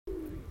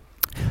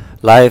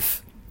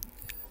Life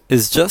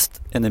is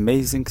just an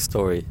amazing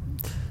story.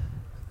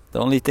 The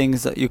only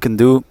things that you can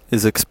do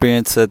is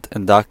experience it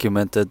and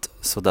document it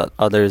so that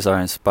others are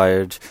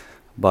inspired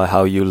by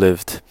how you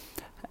lived.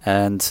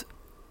 And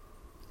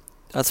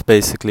that's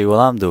basically what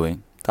I'm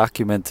doing.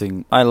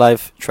 Documenting my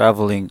life,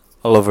 traveling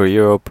all over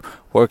Europe,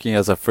 working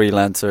as a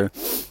freelancer,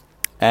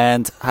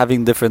 and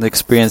having different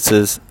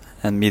experiences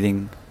and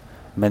meeting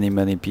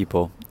many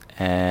people.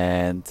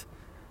 And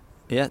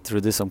yeah,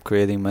 through this I'm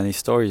creating many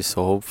stories.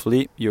 So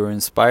hopefully you're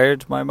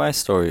inspired by my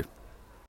story.